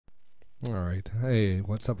All right. Hey,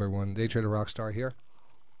 what's up, everyone? DayTraderRockStar here.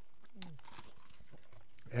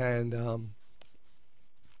 And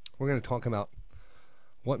we're going to talk about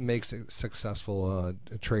what makes a successful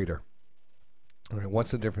trader. All right,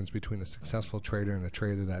 what's the difference between a successful trader and a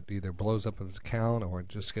trader that either blows up his account or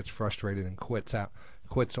just gets frustrated and quits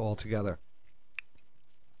altogether?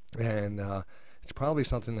 And it's probably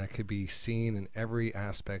something that could be seen in every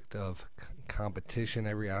aspect of competition,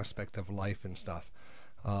 every aspect of life and stuff.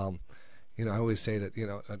 Um, I always say that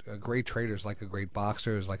a great trader is like a great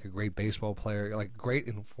boxer, is like a great baseball player, like great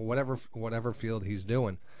in for whatever field he's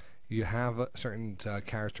doing. You have certain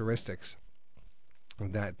characteristics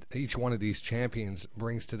that each one of these champions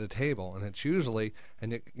brings to the table, and it's usually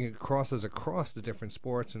it crosses across the different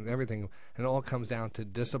sports and everything, and it all comes down to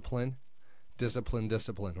discipline, discipline,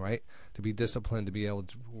 right? To be disciplined, to be able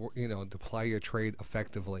to to apply your trade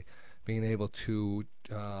effectively, being able to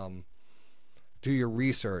do your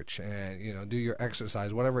research and do your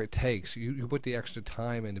exercise, whatever it takes. You put the extra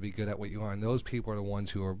time in to be good at what you are, and those people are the ones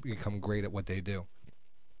who become great at what they do.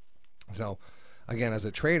 So again, as a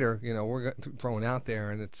trader, we're throwing out there,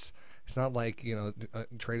 and it's not like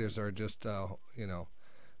traders are just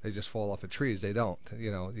they just fall off of trees. They don't.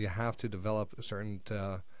 You have to develop certain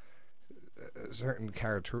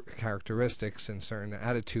characteristics and certain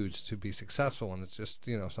attitudes to be successful, and it's just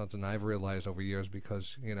something I've realized over years,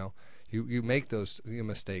 because you make those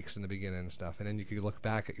mistakes in the beginning and stuff, and then you can look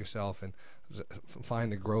back at yourself and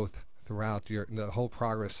find the growth throughout the whole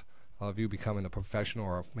progress of you becoming a professional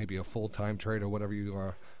or maybe a full-time trader, whatever you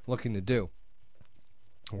are looking to do.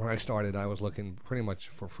 When I started, I was looking pretty much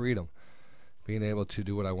for freedom, being able to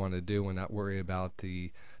do what I wanted to do and not worry about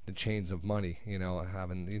the chains of money. You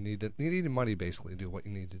needed money basically to do what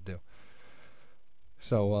you need to do.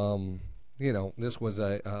 So this was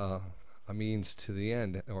a means to the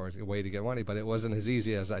end, or a way to get money, but it wasn't as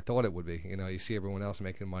easy as I thought it would be. You see everyone else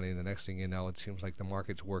making money, and the next thing you know, it seems like the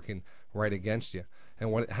market's working right against you. And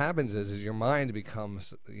what happens is your mind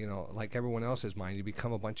becomes, like everyone else's mind. You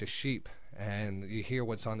become a bunch of sheep, and you hear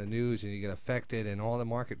what's on the news, and you get affected, and all the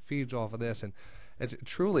market feeds off of this. And it's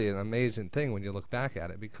truly an amazing thing when you look back at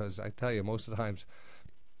it, because I tell you, most of the times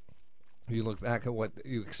you look back at what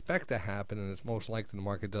you expect to happen, and it's most likely the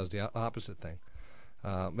market does the opposite thing.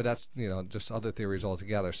 But that's just other theories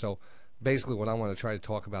altogether. So basically, what I want to try to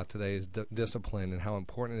talk about today is discipline, and how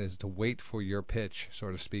important it is to wait for your pitch,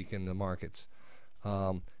 so to speak, in the markets.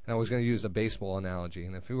 And I was going to use a baseball analogy,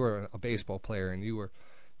 and if you were a baseball player and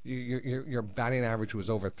your batting average was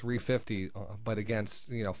over 350, but against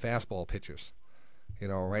fastball pitchers,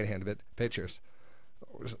 right-handed pitchers,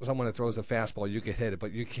 someone that throws a fastball, you could hit it,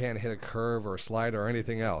 but you can't hit a curve or a slider or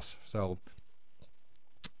anything else. So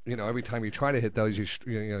every time you try to hit those,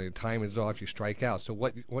 your time is off. You strike out. So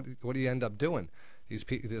what do you end up doing? These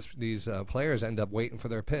players end up waiting for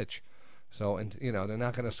their pitch. So they're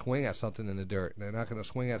not going to swing at something in the dirt. They're not going to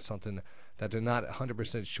swing at something that they're not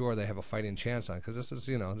 100% sure they have a fighting chance on, because this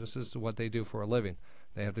is what they do for a living.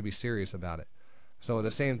 They have to be serious about it. So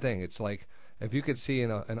the same thing. It's like if you could see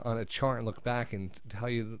on a chart and look back and tell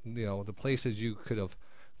you the places you could have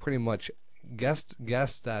pretty much guessed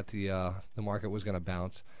that the market was going to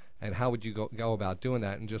bounce, and how would you go about doing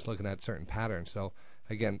that, and just looking at certain patterns. So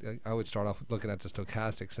again, I would start off looking at the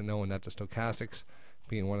stochastics, and knowing that the stochastics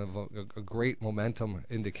being one of a great momentum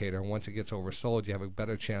indicator, and once it gets oversold, you have a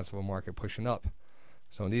better chance of a market pushing up.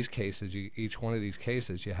 So in these cases, each one of these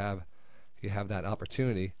cases, you have that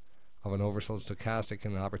opportunity of an oversold stochastic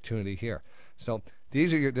and an opportunity here. So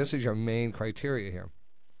this is your main criteria here.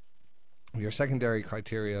 Your secondary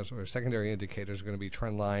criteria or secondary indicators are going to be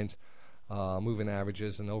trend lines, moving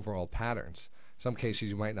averages, and overall patterns. Some cases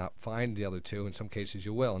you might not find the other two. In some cases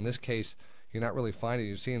you will. In this case, you're not really finding.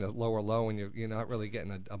 You're seeing a lower low, and you're not really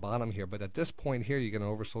getting a bottom here. But at this point here, you get an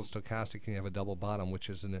oversold stochastic, and you have a double bottom, which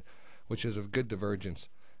is a good divergence.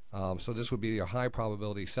 So this would be your high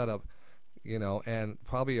probability setup, and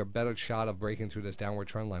probably a better shot of breaking through this downward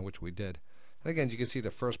trend line, which we did. And again, you can see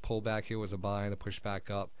the first pullback here was a buy and a push back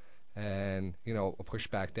up, and a push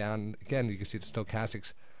back down. Again, you can see the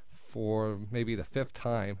stochastics for maybe the fifth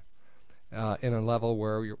time in a level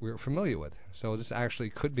where we're familiar with. So this actually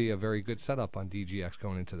could be a very good setup on DGX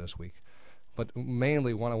going into this week. But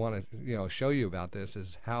mainly what I want to show you about this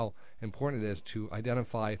is how important it is to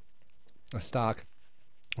identify a stock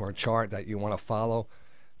or a chart that you want to follow.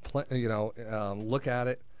 Look at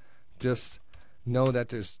it. Just know that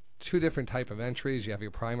there's two different type of entries. You have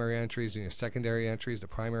your primary entries and your secondary entries. The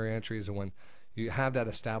primary entries are when you have that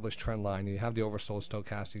established trend line, you have the oversold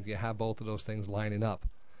stochastic, you have both of those things lining up.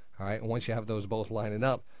 All right, and once you have those both lining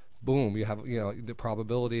up, boom, you have the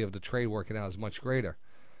probability of the trade working out is much greater.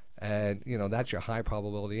 And, that's your high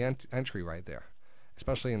probability entry right there,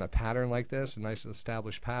 especially in a pattern like this, a nice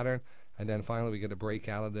established pattern. And then finally we get a break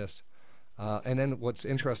out of this. And then what's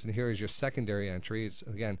interesting here is your secondary entry. It's,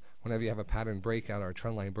 again, whenever you have a pattern breakout or a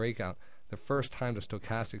trend line breakout, the first time the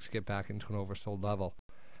stochastics get back into an oversold level,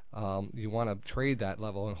 you want to trade that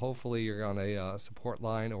level, and hopefully you're on a support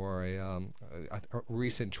line or a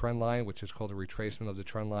recent trend line, which is called a retracement of the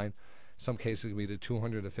trend line. Some cases it can be the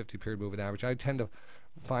 200 to 50 period moving average. I tend to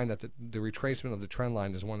find that the retracement of the trend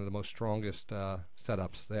line is one of the most strongest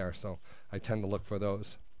setups there, so I tend to look for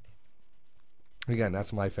those. Again,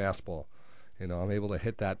 that's my fastball. I'm able to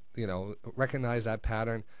hit that, recognize that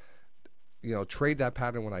pattern, trade that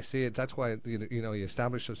pattern when I see it. That's why, you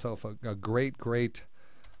establish yourself a great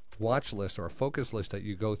watch list or a focus list that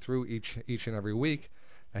you go through each and every week,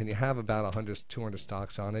 and you have about 100, 200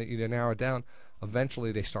 stocks on it. You narrow it down.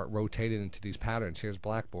 Eventually, they start rotating into these patterns. Here's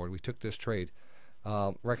Blackboard. We took this trade.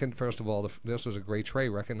 First of all, this was a great trade.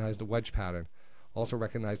 Recognize the wedge pattern. Also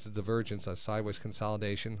recognize the divergence, a sideways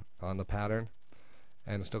consolidation on the pattern.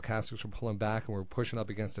 And the stochastics were pulling back and we're pushing up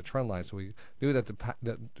against the trend line. So we knew that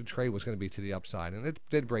the trade was going to be to the upside. And it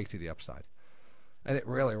did break to the upside. And it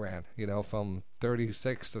really ran, from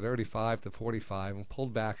 36 to 35 to 45 and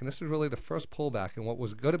pulled back. And this is really the first pullback. And what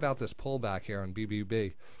was good about this pullback here on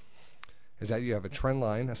BBB is that you have a trend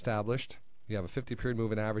line established. You have a 50-period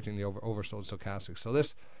moving average and the oversold stochastic. So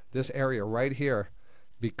this area right here,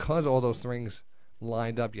 because all those things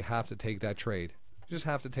lined up, you have to take that trade. You just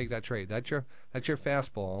have to take that trade. That's your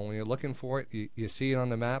fastball. And when you're looking for it, you see it on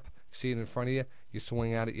the map, you see it in front of you, you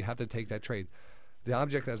swing at it, you have to take that trade. The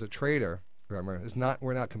object as a trader, remember, is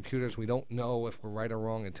we're not computers. We don't know if we're right or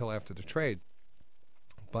wrong until after the trade.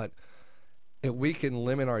 But if we can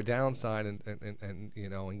limit our downside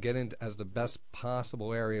and get into as the best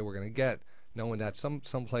possible area we're going to get, knowing that some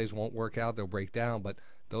plays won't work out, they'll break down, but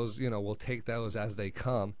those, we'll take those as they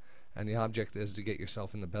come. And the object is to get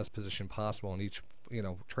yourself in the best position possible in each,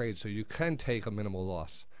 trade, so you can take a minimal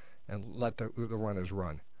loss and let the runners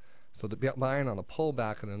run. So the buying on a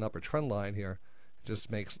pullback and an upper trend line here just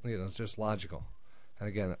makes, it's just logical. And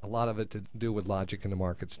again, a lot of it to do with logic in the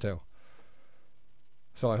markets too.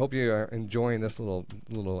 So I hope you are enjoying this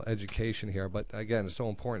little education here. But again, it's so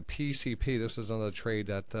important. PCP, this is another trade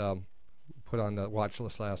that put on the watch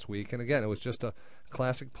list last week. And again, it was just a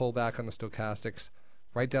classic pullback on the stochastics,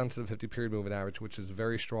 right down to the 50-period moving average, which is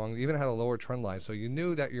very strong. You even had a lower trend line, so you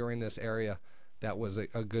knew that you're in this area that was a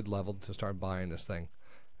good level to start buying this thing.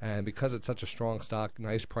 And because it's such a strong stock,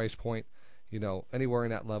 nice price point, anywhere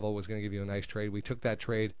in that level was going to give you a nice trade. We took that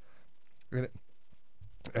trade,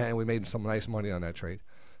 and we made some nice money on that trade.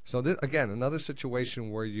 So this, again, another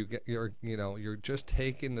situation where you're just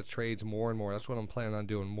taking the trades more and more. That's what I'm planning on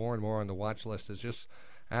doing more and more on the watch list. Is just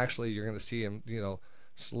actually you're going to see them,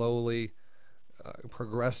 slowly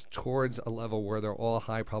progress towards a level where they're all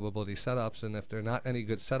high probability setups, and if they're not any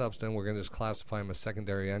good setups, then we're going to just classify them as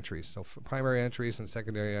secondary entries. So for primary entries and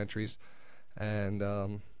secondary entries, and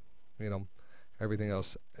everything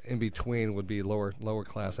else in between would be lower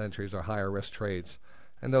class entries or higher risk trades,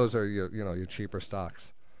 and those are your cheaper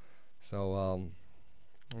stocks. So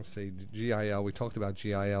let's see, GIL. We talked about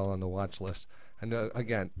GIL on the watch list, and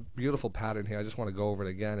again, beautiful pattern here. I just want to go over it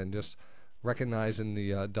again and just recognizing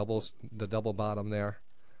the double bottom there,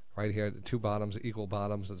 right here, the two bottoms, equal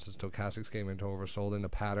bottoms. As the stochastics came into oversold in the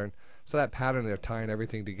pattern. So that pattern, they're tying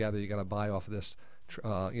everything together. You got to buy off of this,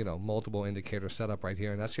 multiple indicator setup right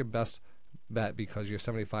here, and that's your best bet because you're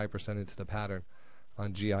 75% into the pattern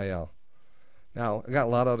on GIL. Now, I got a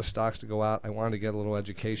lot of other stocks to go out. I wanted to get a little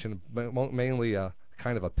education, but mainly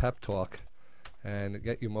kind of a pep talk and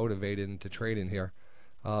get you motivated into trading here.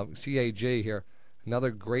 CAG here.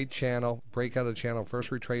 Another great channel, breakout of the channel,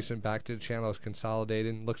 first retracement back to the channel is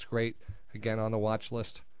consolidating, looks great, again on the watch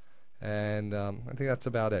list. And I think that's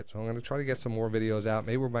about it. So I'm going to try to get some more videos out.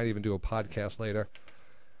 Maybe we might even do a podcast later.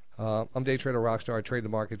 I'm DayTraderRockStar. I trade the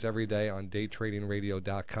markets every day on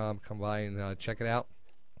DayTradingRadio.com. Come by and check it out.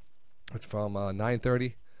 It's from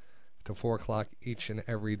 9:30 to 4 o'clock each and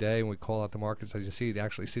every day. And we call out the markets. As you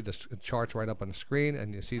actually see the charts right up on the screen,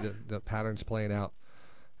 and you see the patterns playing out.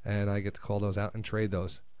 And I get to call those out and trade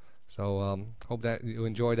those. So hope that you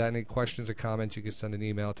enjoyed that. Any questions or comments, you can send an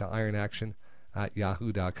email to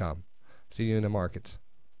ironaction@yahoo.com. See you in the markets.